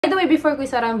the way, before ko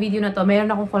isara ang video na to,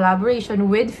 mayroon akong collaboration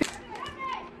with...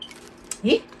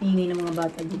 Hingay ng mga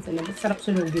bata din sa labas. Sarap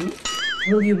sunugin.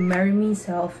 Will you marry me,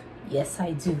 self? Yes,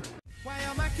 I do. Why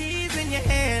are my keys in your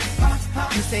hand?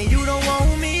 You say you don't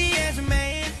want me as a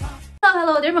man.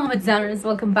 Hello there mga Madzaners!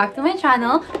 Welcome back to my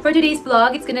channel. For today's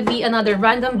vlog, it's gonna be another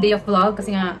random day of vlog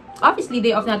kasi nga, obviously,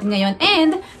 day off natin ngayon.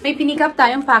 And may pinik up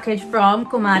tayong package from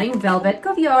Kumaring Velvet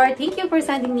Caviar. Thank you for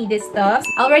sending me this stuff.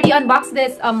 I already unboxed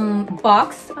this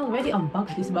box. I already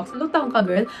unboxed this box. Look down ka,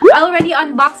 girl. I already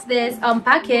unboxed this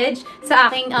package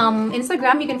sa aking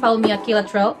Instagram. You can follow me at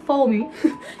KLATHREL. Follow me.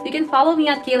 You can follow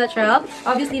me at KLATHREL.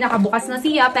 Obviously, nakabukas na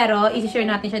siya, pero i-share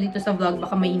natin siya dito sa vlog.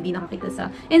 Baka may hindi nakakita sa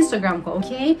Instagram ko,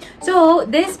 okay? So,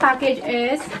 this package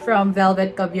is from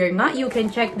Velvet Caviar nga. You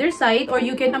can check their site or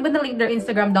you can, I'm gonna link their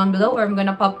Instagram down below or I'm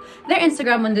gonna pop their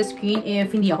Instagram on the screen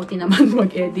if hindi ako tinamad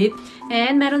mag-edit.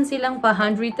 And meron silang pa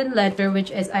handwritten letter which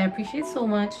is I appreciate so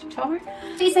much. Char.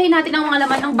 So, isahin natin ang mga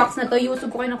laman ng box na to.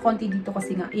 Iusog ko kayo ng konti dito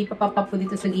kasi nga ipapapap ko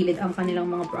dito sa gilid ang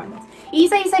kanilang mga products.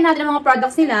 Isa-isahin natin ang mga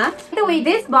products nila. By the way,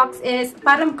 this box is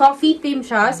parang coffee theme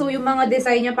siya. So, yung mga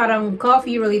design niya parang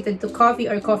coffee related to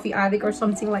coffee or coffee addict or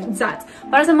something like that.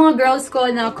 Para sa mga girls ko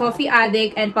na coffee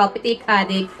addict and palpitate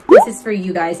addict, this is for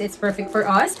you guys. It's perfect for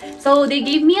us. So, they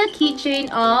gave me a keychain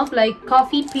of like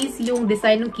coffee piece yung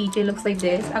design ng keychain. Looks like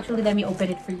this. Actually, let me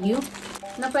open it for you.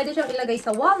 Na pwede siyang ilagay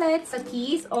sa wallet, sa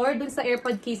keys, or dun sa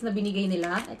AirPod case na binigay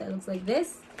nila. It looks like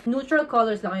this. Neutral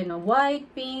colors lang yun. White,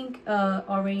 pink,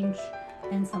 orange,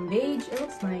 and some beige. It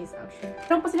looks nice, actually.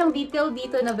 Meron pa silang detail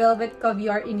dito na Velvet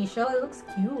Caviar initial. It looks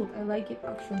cute. I like it,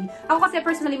 actually. Ako kasi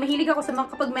personally, mahilig ako sa mga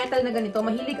kapag metal na ganito.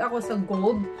 Mahilig ako sa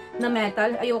gold na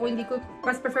metal. Ayoko, hindi ko,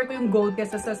 mas prefer ko yung gold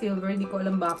kaysa sa silver. Hindi ko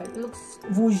alam bakit. It looks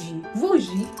Vuji.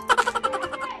 Vuji?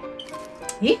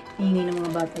 Hingay ng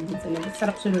mga bata din sa labas.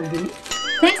 Sarap sunugin.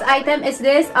 Next item is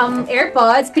this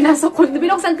AirPods.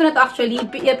 Binuksan ko na to actually.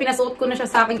 Pinasuot ko na siya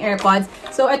sa aking AirPods.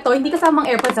 So, ito, hindi kasamang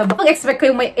AirPods. Baka expect ko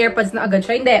yung may AirPods na agad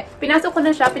siya. Hindi. Pinasok ko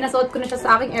na siya. Pinasuot ko na siya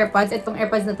sa aking AirPods. Itong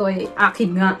AirPods na to ay akin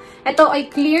nga. Ito ay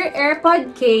clear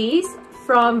AirPod case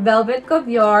from Velvet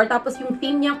Caviar. Tapos yung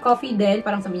theme niya, coffee din.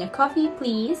 Parang sabi niya, coffee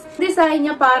please. Design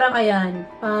niya parang, ayan,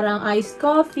 parang iced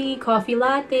coffee, coffee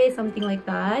latte, something like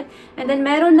that. And then,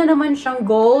 meron na naman siyang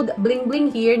gold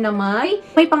bling-bling here na may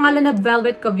pangalan na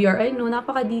Velvet Caviar. Ay, no,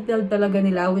 napaka-detailed talaga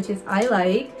nila, which is I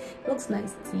like. Looks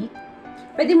nice, see?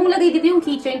 Pwede mong lagay dito yung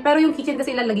keychain, pero yung keychain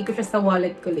kasi ilalagay ko siya sa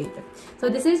wallet ko later.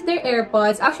 So, this is their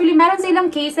AirPods. Actually, meron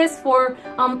silang cases for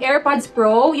AirPods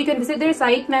Pro. You can visit their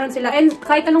site. Meron sila. And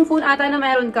kahit anong phone ata na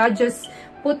meron ka, just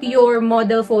put your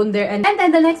model phone there. And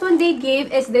then, the next one they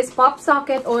gave is this pop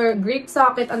socket or grip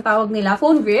socket ang tawag nila.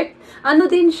 Phone grip. Ano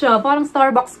din siya? Parang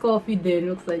Starbucks coffee din.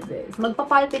 Looks like this.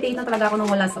 Magpapalpitate na talaga ako nung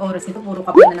wala sa oras. Ito, puro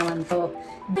kape na naman to.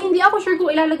 Hindi ako sure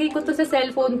kung ilalagay ko to sa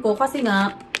cellphone ko kasi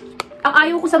nga, ang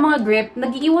ayaw ko sa mga grip,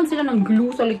 nag-iiwan sila ng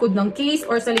glue sa likod ng case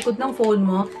or sa likod ng phone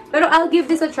mo. Pero I'll give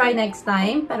this a try next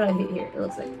time. Pero here,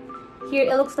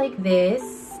 it looks like this.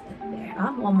 There.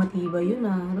 Mukhang matibay yun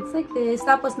looks like this.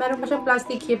 Tapos meron pa siyang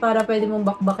plastic here para pwede mong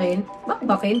bakbakin.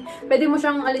 Pwede mo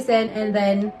siyang alisin and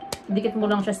then dikit mo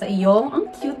lang siya sa iyong. Ang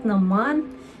cute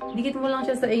naman. Dikit mo lang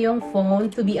siya sa iyong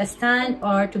phone to be a stand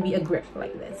or to be a grip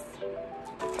like this.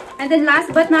 And then last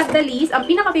but not the least, ang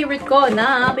pinaka-favorite ko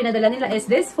na pinadala nila is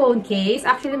this phone case.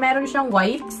 Actually, meron siyang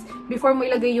wipes. Before mo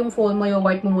ilagay yung phone mo, yung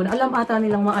wipe mo muna. Alam ata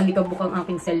nilang maalikabok ang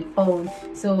aking cellphone.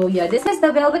 So, yeah. This is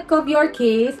the Velvet Caviar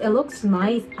case. It looks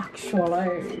nice,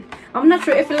 actually. I'm not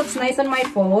sure if it looks nice on my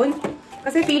phone.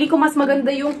 Kasi feeling ko mas maganda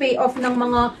yung payoff ng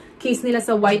mga case nila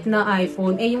sa white na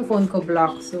iPhone. Yung phone ko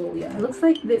black. So, yeah. It looks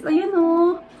like this. Ayan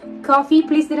coffee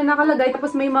please din na nakalagay.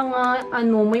 Tapos may mga,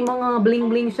 may mga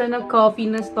bling-bling siya na coffee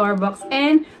na Starbucks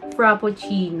and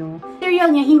Frappuccino. Material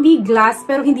niya, hindi glass,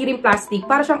 pero hindi rin plastic.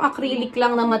 Para siyang acrylic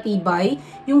lang na matibay.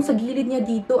 Yung sa gilid niya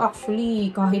dito, actually,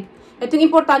 kahit, ito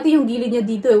yung importante yung gilid niya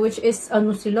dito, which is,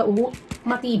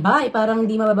 matibay. Parang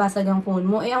hindi mababasag ang phone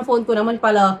mo. Ang phone ko naman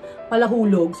pala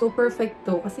hulog. So, perfect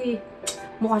to. Kasi,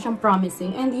 mukha siyang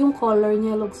promising. And yung color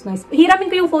niya looks nice. Hiramin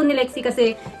ko yung phone ni Lexi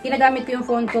kasi ginagamit ko yung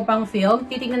phone ko pang film.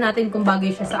 Titignan natin kung bagay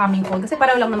siya sa aming phone. Kasi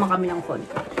pareho lang naman kami ng phone.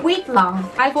 Wait lang.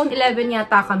 iPhone 11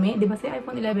 yata kami. Di ba si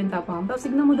iPhone 11 tapang? Tapos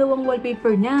signan mo daw ang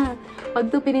wallpaper niya. Pag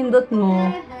ito pinindot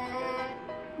mo.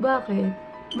 Bakit?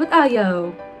 Ba't ayaw?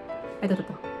 Ito.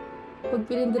 Pag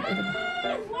pinindot, ito.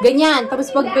 Ganyan. Tapos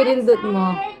pag pinindot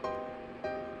mo,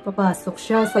 papasok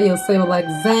siya. Sayo like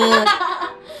that.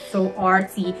 So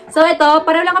artsy. So, ito,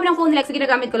 pareho lang kami ng phone ni Lexi.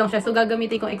 Ginagamit ko lang siya. So,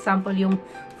 gagamitin kong example yung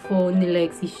phone ni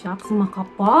Lexi. Shucks,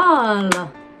 makapal.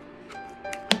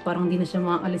 Parang hindi na siya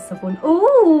makaalis sa phone.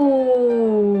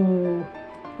 Oh!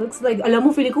 Looks like, alam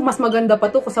mo, feeling ko mas maganda pa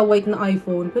to sa white na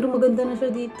iPhone. Pero maganda na siya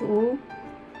dito, oh.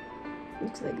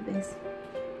 Looks like this.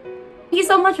 Thank you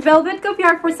so much, Velvet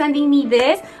Copiar, for sending me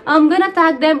this. I'm gonna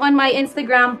tag them on my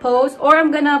Instagram post, or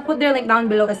I'm gonna put their link down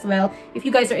below as well. If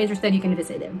you guys are interested, you can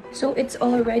visit them. So, it's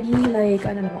already like,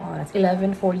 ano na oras?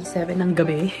 11:47 ng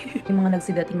gabi. Yung mga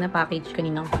nagsidating na package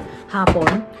kaninang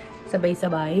hapon.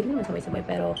 Sabay-sabay. Hindi naman sabay-sabay,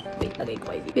 pero wait, lagay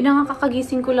ko ID.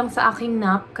 Pinakakagising ko lang sa aking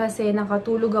nap kasi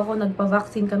nakatulog ako,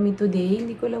 nagpa-vaccine kami today.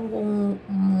 Hindi ko alam kung,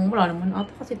 wala naman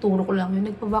ata kasi turo ko lang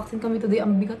yun. Nagpa-vaccine kami today,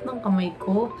 ang bigat ng kamay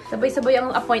ko. Sabay-sabay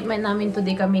ang appointment namin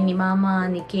today kami ni Mama,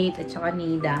 ni Kate, at saka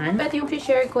ni Dan. Ito yung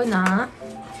share ko na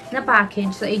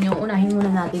package sa inyo. Unahin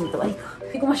muna natin ito. Ay,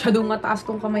 hindi ko masyadong mataas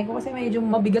tong kamay ko kasi medyo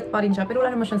mabigat pa rin siya. Pero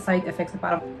wala naman siyang side effects na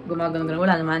parang gumagano-gano.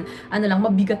 Wala naman. Ano lang,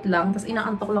 mabigat lang. Tapos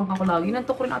inaantok lang ako lagi.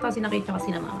 Inantok ko rin ata si Nakate tsaka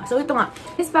si Mama. So ito nga.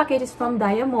 This package is from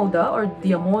Diamoda or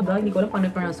Diamoda. Hindi ko alam paano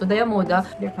i-pronounce. So Diamoda.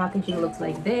 Their packaging looks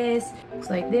like this.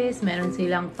 Looks like this. Meron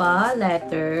silang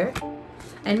pa-letter.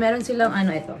 And meron silang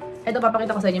ano ito. Ito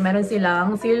papakita ko sa inyo. Meron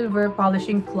silang silver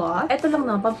polishing cloth. Ito lang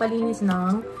na, pampalinis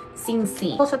ng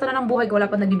sing-sing. So sa tanan ng buhay ko, wala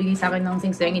pa nagbibigay sa akin ng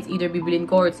sing-sing. It's either bibilin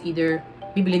ko or it's either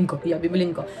bibilin ko. Yeah,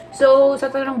 bibilin ko. So,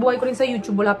 sa tanan ng buhay ko rin sa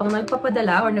YouTube, wala pang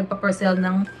nagpapadala or nagpa-parcel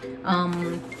ng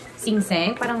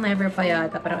sing-sing. Parang never pa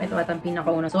yata. Parang ito at ang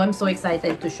pinakauna. So, I'm so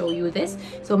excited to show you this.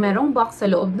 So, merong box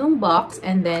sa loob ng box.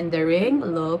 And then, the ring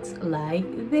looks like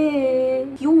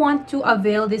this. If you want to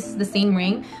avail this, the same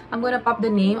ring, I'm gonna pop the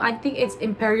name. I think it's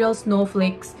Imperial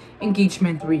Snowflakes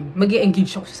engagement ring.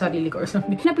 Mag-i-engage ako sa sarili ko or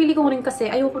something. Napili ko rin kasi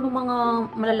ayoko nung mga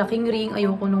malalaking ring,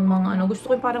 ayoko nung mga ano, gusto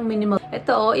ko yung parang minimal.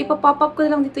 Ito, ipapop up ko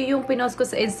na lang dito yung pinost ko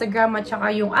sa Instagram at saka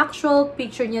yung actual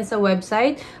picture niya sa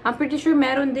website. I'm pretty sure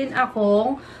meron din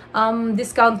akong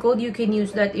discount code. You can use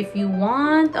that if you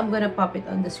want. I'm gonna pop it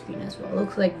on the screen as well.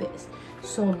 Looks like this.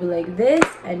 So, be like this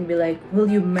and be like, will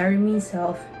you marry me,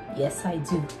 self? Yes, I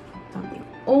do. Something.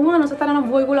 Oo nga, no, sa tanan ng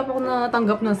buhay ko, wala pa ako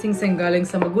natanggap ng sing-sing galing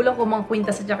sa magulang ko, mga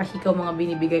kwintas at saka hikaw, mga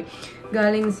binibigay.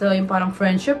 Galing sa yung parang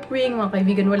friendship ring, mga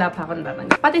kaibigan, wala pa ako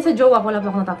natatanggap. Pati sa jowa ko, wala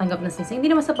pa ako natatanggap ng sing-sing. Hindi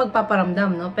naman sa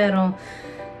pagpaparamdam, no? Pero,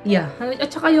 yeah.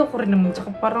 At saka ayoko rin naman. Tsaka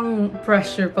parang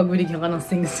pressure pag binigyan ka ng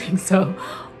sing-sing. So,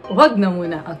 wag na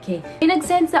muna. Okay. May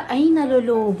nag-send sa, ay,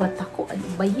 nalolobat ako. Ano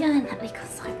ba yan? Ay,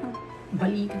 kasakit ng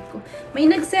balikat ko. May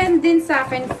nag-send din sa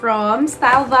akin from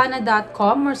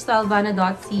stylevana.com or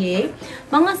stylevana.ca.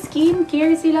 Mga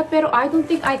skincare sila, pero I don't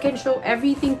think I can show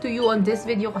everything to you on this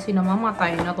video kasi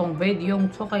namamatay na tong video.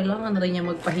 So, kailangan na rin niya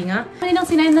magpahinga. Ano nang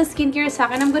sinayang na skincare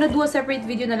sa akin, I'm gonna do a separate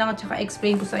video na lang at saka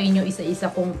explain ko sa inyo isa-isa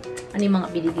kung ano yung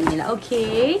mga binigay nila.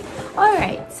 Okay?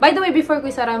 Alright. By the way, before ko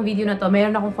isara ang video na to,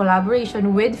 mayroon akong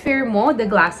collaboration with Firmo, the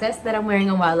glasses that I'm wearing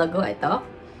a while ago.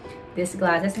 Ito. These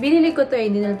glasses. Binili ko to,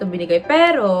 hindi na ito binigay.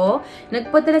 Pero,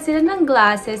 nagpadala sila ng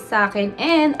glasses sa akin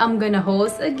and I'm gonna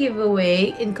host a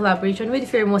giveaway in collaboration with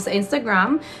Firmo sa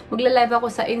Instagram. Magla-live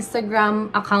ako sa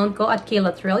Instagram account ko at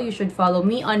KLATHREL. You should follow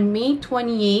me on May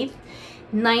 28th,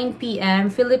 9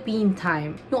 p.m. Philippine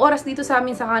time. Yung oras dito sa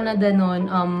amin sa Canada noon,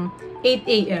 8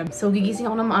 a.m. So, gigising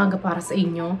ako ng maaga para sa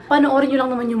inyo. Panoorin nyo lang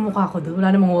naman yung mukha ko doon.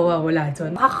 Wala namang mawawala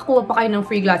doon. Makakakuha pa kayo ng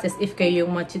free glasses if kayo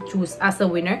yung choose as a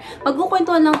winner.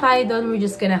 Magkukwentuhan lang tayo doon. We're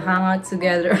just gonna hang out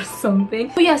together or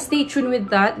something. So, yeah, stay tuned with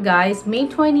that, guys. May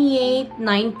 28,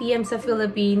 9 p.m. sa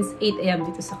Philippines, 8 a.m.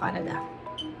 dito sa Canada.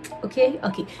 Okay?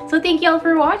 Okay. So, thank you all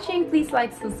for watching. Please like,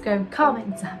 subscribe,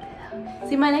 comment down below.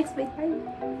 See you in my next video.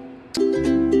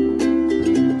 Bye!